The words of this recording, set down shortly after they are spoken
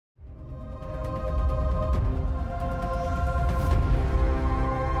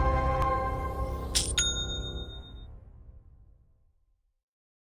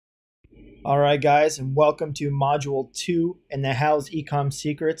All right, guys, and welcome to Module 2 in the Houzz Ecom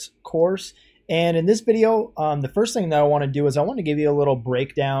Secrets course. And in this video, the first thing that I want to do is I want to give you a little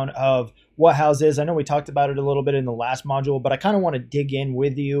breakdown of what Houzz is. I know we talked about it a little bit in the last module, but I kind of want to dig in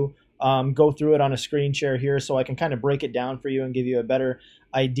with you, go through it on a screen share here so I can kind of break it down for you and give you a better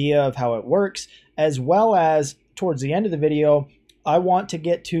idea of how it works, as well as towards the end of the video, I want to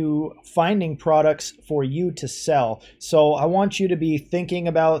get to finding products for you to sell. So I want you to be thinking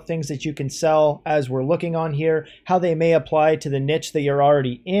about things that you can sell as we're looking on here, how they may apply to the niche that you're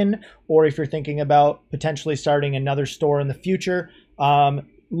already in, or if you're thinking about potentially starting another store in the future,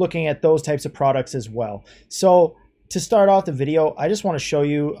 looking at those types of products as well. So to start off the video, I just want to show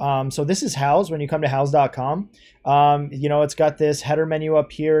you, so this is Houzz. When you come to houzz.com, it's got this header menu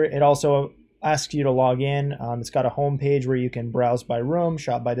up here. It also asks you to log in. It's got a home page where you can browse by room,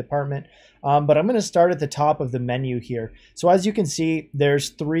 shop by department. But I'm going to start at the top of the menu here. So as you can see, there's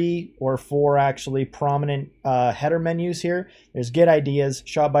 3 or 4 actually prominent header menus here. There's Get Ideas,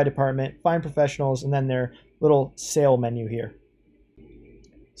 Shop by Department, Find Professionals, and then their little sale menu here.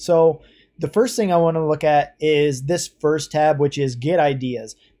 So the first thing I want to look at is this first tab, which is Get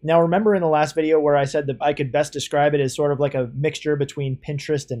Ideas. Now, remember in the last video where I said that I could best describe it as sort of like a mixture between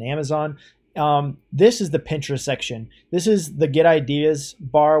Pinterest and Amazon? This is the Pinterest section. This is the Get Ideas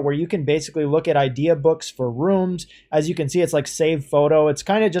bar where you can basically look at idea books for rooms. As you can see, it's like save photo. It's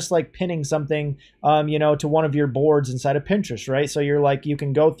kind of just like pinning something, to one of your boards inside of Pinterest, right? So you're like, you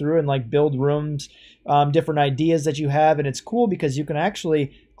can go through and like build rooms, different ideas that you have. And it's cool because you can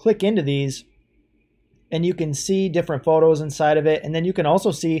actually click into these and you can see different photos inside of it. And then you can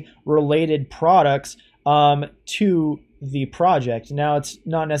also see related products to the project. Now, it's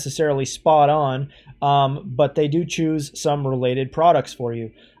not necessarily spot on, but they do choose some related products for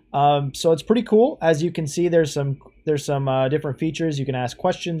you. So it's pretty cool. As you can see, there's some different features. You can ask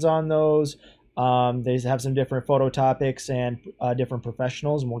questions on those. They have some different photo topics and different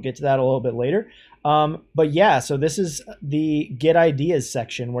professionals, and we'll get to that a little bit later. But yeah, so this is the Get Ideas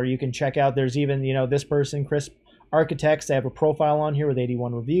section where you can check out. There's even, this person, Crisp Architects. They have a profile on here with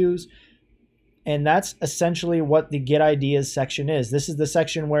 81 reviews. And that's essentially what the Get Ideas section is. This is the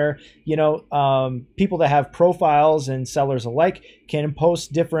section where, people that have profiles and sellers alike can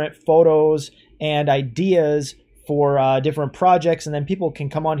post different photos and ideas for different projects. And then people can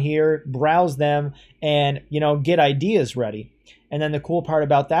come on here, browse them, and, get ideas ready. And then the cool part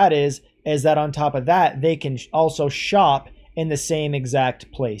about that is that on top of that, they can also shop in the same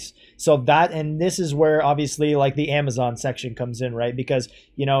exact place. So and this is where obviously like the Amazon section comes in, right? Because,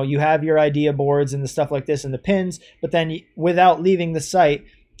 you have your idea boards and the stuff like this and the pins, but then without leaving the site,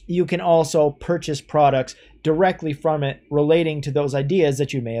 you can also purchase products directly from it relating to those ideas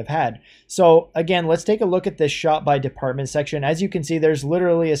that you may have had. So again, let's take a look at this shop by department section. As you can see, there's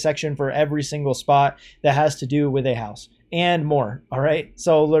literally a section for every single spot that has to do with a house and more. All right.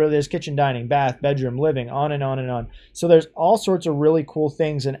 So literally there's kitchen, dining, bath, bedroom, living, on and on and on. So there's all sorts of really cool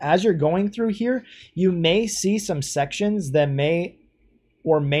things. And as you're going through here, you may see some sections that may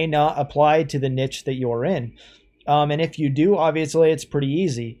or may not apply to the niche that you're in. And if you do, obviously it's pretty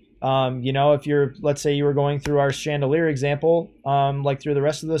easy. If you're, let's say you were going through our chandelier example, like through the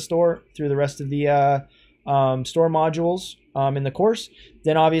rest of the store, through the rest of the store modules in the course,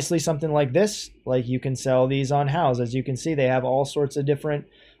 then obviously something like this, like you can sell these on Houzz. As you can see, they have all sorts of different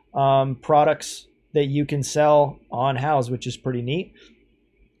products that you can sell on Houzz, which is pretty neat.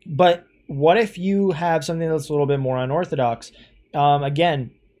 But what if you have something that's a little bit more unorthodox?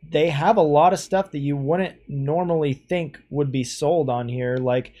 Again, they have a lot of stuff that you wouldn't normally think would be sold on here.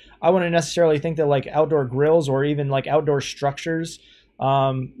 Like, I wouldn't necessarily think that like outdoor grills or even like outdoor structures,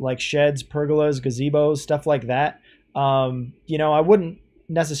 like sheds, pergolas, gazebos, stuff like that. I wouldn't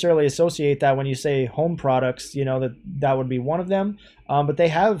necessarily associate that when you say home products, that would be one of them. But they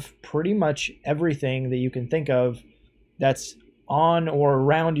have pretty much everything that you can think of that's on or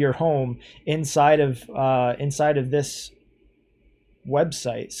around your home inside of this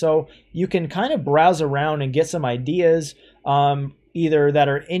website. So you can kind of browse around and get some ideas, either that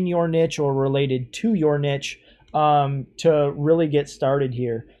are in your niche or related to your niche, to really get started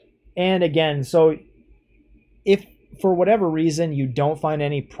here. And again, so if for whatever reason you don't find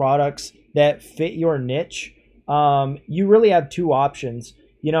any products that fit your niche, you really have 2 options.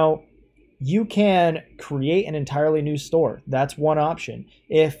 You can create an entirely new store. That's one option.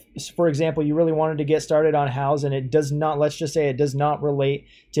 If, for example, you really wanted to get started on Houzz and it does not, let's just say it does not relate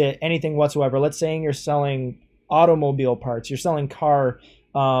to anything whatsoever. Let's say you're selling automobile parts, you're selling car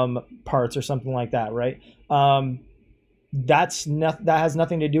parts or something like that, right? that has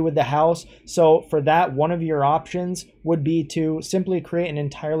nothing to do with the house. So for that, one of your options would be to simply create an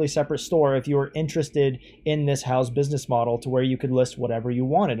entirely separate store if you were interested in this Houzz business model, to where you could list whatever you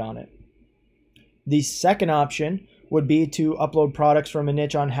wanted on it. The second option would be to upload products from a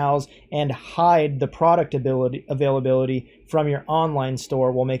niche on Houzz and hide the product availability from your online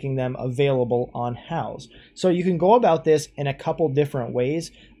store while making them available on Houzz. So you can go about this in a couple different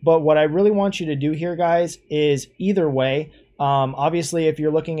ways, but what I really want you to do here, guys, is either way. Obviously, if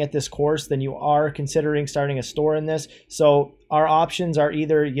you're looking at this course, then you are considering starting a store in this. So our options are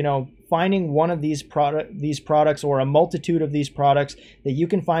either, finding one of these products or a multitude of these products that you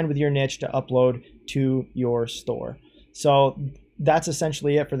can find with your niche to upload to your store. So that's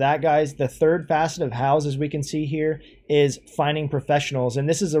essentially it for that, guys. The third facet of Houzz, as we can see here, is finding professionals. And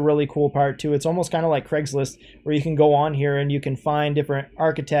this is a really cool part too. It's almost kind of like Craigslist, where you can go on here and you can find different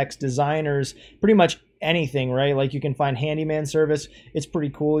architects, designers, pretty much anything, right? Like you can find handyman service. It's pretty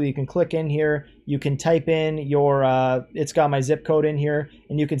cool. You can click in here, you can type in your it's got my zip code in here,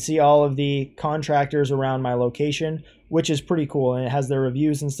 and you can see all of the contractors around my location, which is pretty cool. And it has their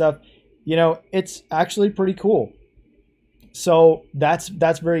reviews and stuff. It's actually pretty cool. So that's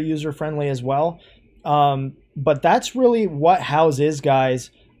very user friendly as well. But that's really what Houzz is, guys.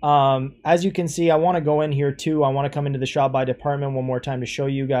 As you can see, I want to go in here too. I want to come into the shop by department one more time to show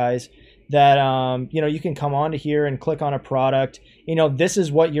you guys that you can come onto here and click on a product. This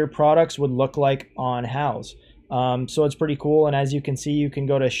is what your products would look like on Houzz. So it's pretty cool. And as you can see, you can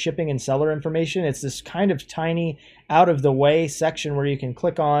go to shipping and seller information. It's this kind of tiny out of the way section where you can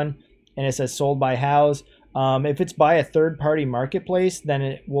click on, and it says sold by Houzz. If it's by a third-party marketplace, then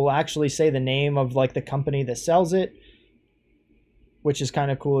it will actually say the name of like the company that sells it, which is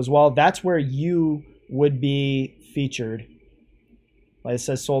kind of cool as well. That's where you would be featured. Like it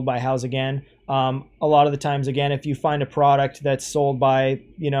says sold by Houzz again. A lot of the times, again, if you find a product that's sold by,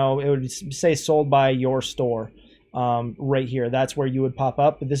 it would say sold by your store right here. That's where you would pop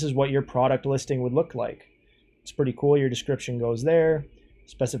up. But this is what your product listing would look like. It's pretty cool. Your description goes there.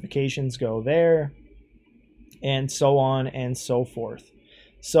 Specifications go there. And so on and so forth.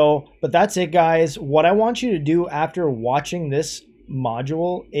 But that's it, guys. What I want you to do after watching this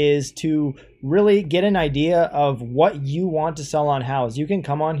module is to really get an idea of what you want to sell on Houzz. You can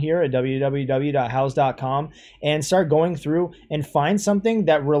come on here at www.houzz.com and start going through and find something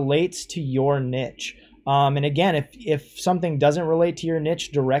that relates to your niche. And again, if something doesn't relate to your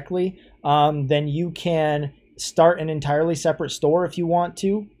niche directly, then you can start an entirely separate store if you want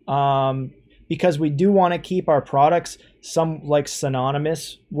to. Because we do want to keep our products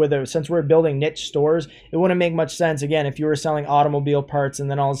synonymous with it. Since we're building niche stores, it wouldn't make much sense, again, if you were selling automobile parts and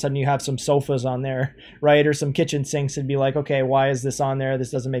then all of a sudden you have some sofas on there, right? Or some kitchen sinks, and be like, okay, why is this on there?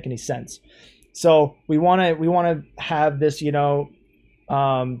 This doesn't make any sense. So we want to have this, synchrony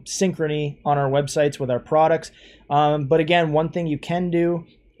on our websites with our products. But again, one thing you can do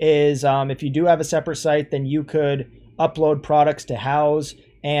is if you do have a separate site, then you could upload products to Houzz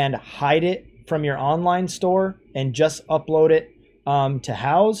and hide it from your online store and just upload it to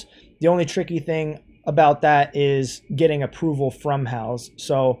Houzz. The only tricky thing about that is getting approval from Houzz.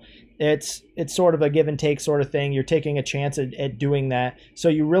 So it's sort of a give and take sort of thing. You're taking a chance at doing that. So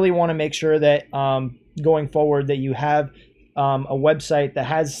you really want to make sure that going forward that you have a website that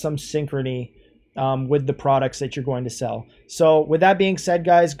has some synchrony with the products that you're going to sell. So with that being said,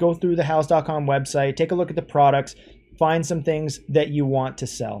 guys, go through the Houzz.com website, take a look at the products, find some things that you want to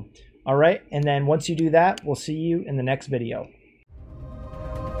sell. All right, and then once you do that, we'll see you in the next video.